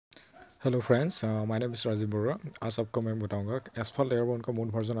Hello friends, my name is Rajiv बोरा। आज आपको मैं बताऊंगा एसफॉल्ट एयरबोर्न का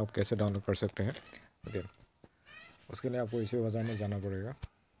मोड वर्जन आप कैसे डाउनलोड कर सकते हैं। ओके, उसके लिए आपको इसी बाजार में जाना पड़ेगा।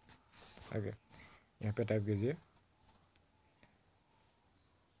 ओके, यहाँ पे टाइप कीजिए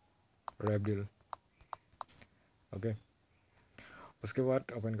रैपडिल। ओके, उसके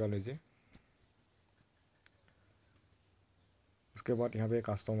बाद ओपन कर लीजिए। उसके बाद यहाँ पे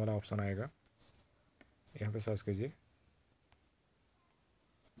कस्टम वाला ऑप्शन आएगा, यहाँ पे सर्च कीजिए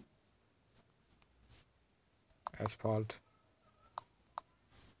एसफॉल्ट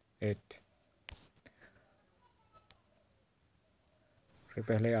 8। उसके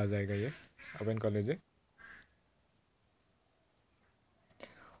पहले आ जाएगा ये, ओपन कर लीजिए।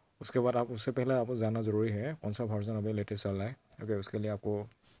 उसके बाद आप उससे पहले आपको जानना ज़रूरी है कौन सा वर्जन अभी लेटेस्ट चल रहा है। ओके, उसके लिए आपको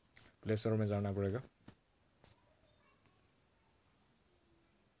प्ले स्टोर में जाना पड़ेगा।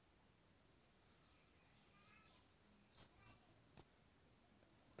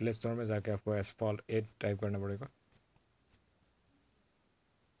 प्ले स्टोर में जाके आपको एसफॉल्ट 8 टाइप करना पड़ेगा,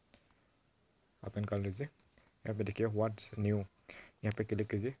 ओपन कर लीजिए। यहाँ पे देखिए व्हाट्स न्यू, यहाँ पे क्लिक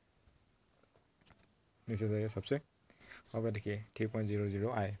कीजिए, नीचे जाइए सबसे, और पे देखिए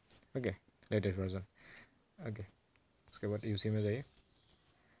 3.00 आए। Okay, latest version. ओके, उसके बाद यूसी में जाइए।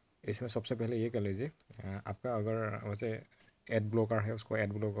 इसमें सबसे पहले ये कर लीजिए, आपका अगर वैसे एड ब्लॉकर है उसको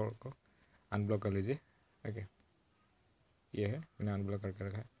एड ब्लॉकर को अनब्लॉक कर लीजिए। ओके, ये है, मैंने अनब्लॉक करके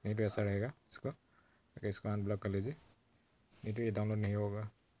रखा है, नहीं तो ऐसा रहेगा इसको। ओके, इसको अनब्लॉक कर लीजिए, नहीं तो ये डाउनलोड नहीं होगा।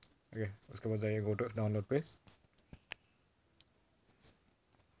 ओके, उसके बाद जाइए गो टू डाउनलोड पेज।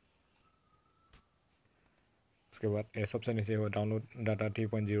 उसके बाद ये सबसे नीचे हो डाउनलोड डाटा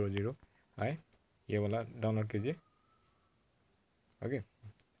 3.00 आए, ये वाला डाउनलोड कीजिए। ओके,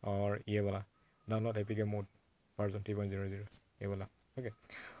 और ये वाला डाउनलोड एपीके मोड वर्जन 3.00, ये वाला। ओके,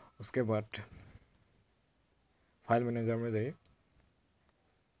 उसके बाद फाइल मैनेजर में जाइए।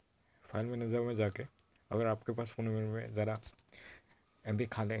 फाइल मैनेजर में जाके अगर आपके पास फ़ोन में ज़्यादा एमबी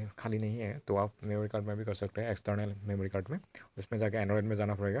खाली नहीं है तो आप मेमोरी कार्ड में भी कर सकते हैं, एक्सटर्नल मेमोरी कार्ड में। उसमें जाके एंड्रॉयड में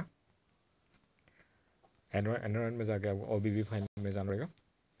जाना पड़ेगा। एंड्रॉयड में जाके आपको OBB फाइल में जाना पड़ेगा।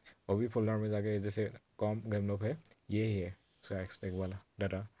 OBB फोल्डर में जाके जैसे कॉम गेमलोप है, ये ही है उसका एक्सट्रैक्ट वाला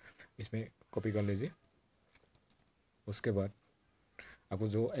डाटा, इसमें कॉपी कर लीजिए। उसके बाद आपको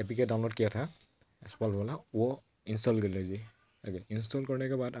जो एपीके डाउनलोड किया था एसफॉल्ट वाला, वो इंस्टॉल कर लीजिए। ओके, इंस्टॉल करने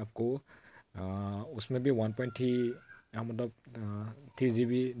के बाद आपको उसमें भी 1.3 मतलब 3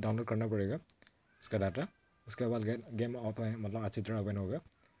 GB डाउनलोड करना पड़ेगा उसका डाटा। उसके बाद गेम ओपन मतलब अच्छी तरह ओपन होगा।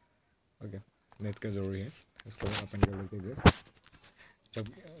 ओके, नेट का ज़रूरी है, इसको ओपन कर लीजिए।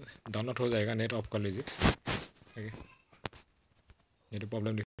 जब डाउनलोड हो जाएगा नेट ऑफ कर लीजिए। ओके, ये तो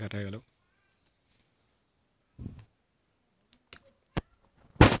प्रॉब्लम दिखाता है। हेलो,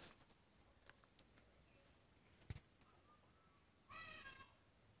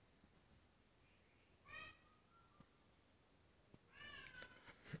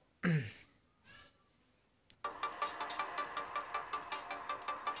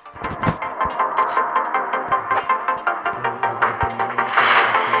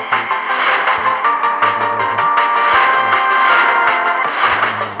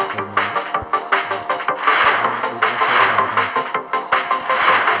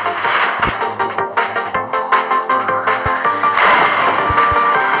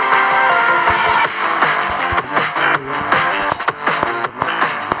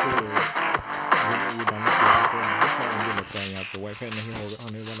 वाईफाई नहीं होगा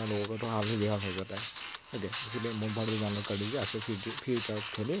होने वाला लोगों को तो हाल ही बेहाल हो जाता है। ओके, इसलिए मोड भाग डाउनलोड कर लीजिए। आपसे फिर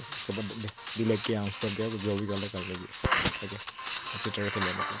खेलिए, उसके बाद डिलीट किया ऑन कर दिया, जो भी कर लीजिए। ओके, अच्छी तरह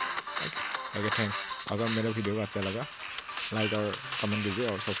खेलिए मतलब। Okay okay, thanks. अगर मेरा वीडियो अच्छा लगा लाइक और कमेंट कीजिए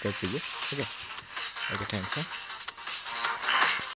और सब्सक्राइब कीजिए। Okay okay, thanks.